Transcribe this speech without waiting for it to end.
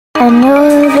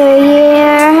Another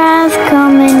year has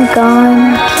come and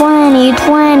gone.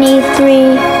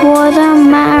 2023 was a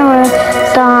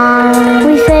marathon.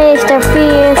 We faced our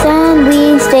fears and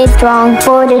we stayed strong,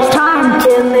 but it's time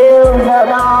to move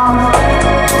along.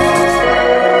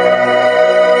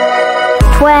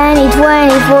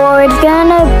 2024, it's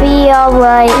gonna be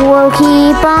alright. We'll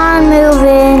keep on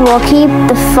moving, we'll keep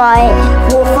the fight.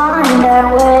 We'll find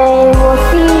our way, we'll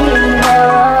see the light.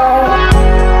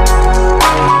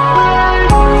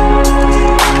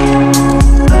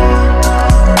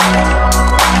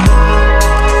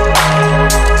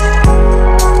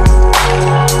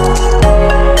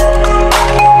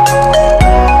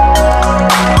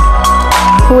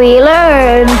 We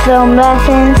learned some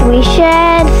lessons, we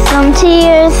shed some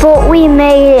tears, but we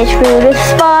made it through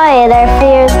despite our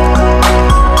fears.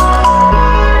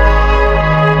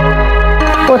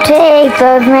 We'll take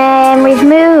those memories,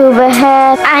 move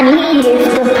ahead, and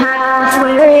leave the past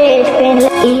where it's been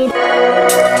laid.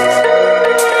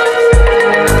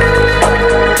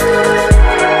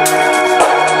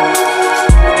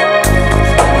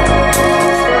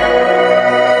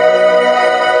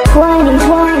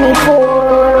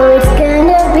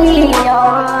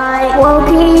 We'll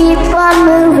keep on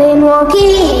moving, we'll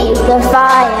keep the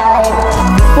fight.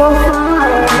 We'll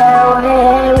find our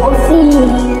way, we'll see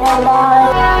the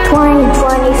light.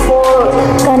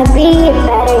 2024, gonna be a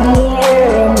better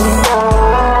year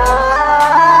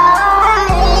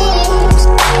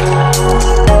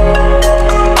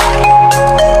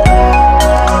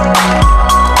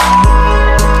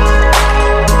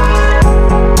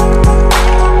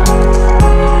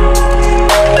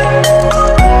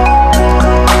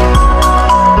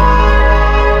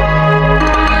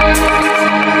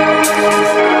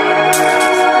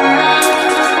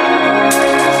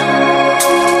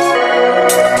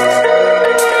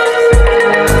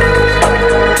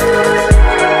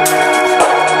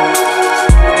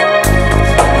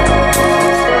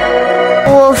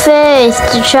We'll face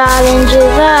the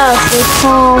challenges as they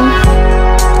come.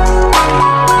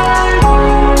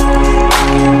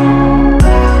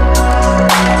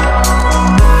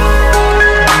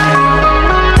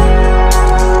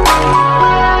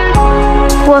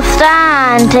 We'll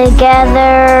stand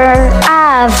together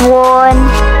as one.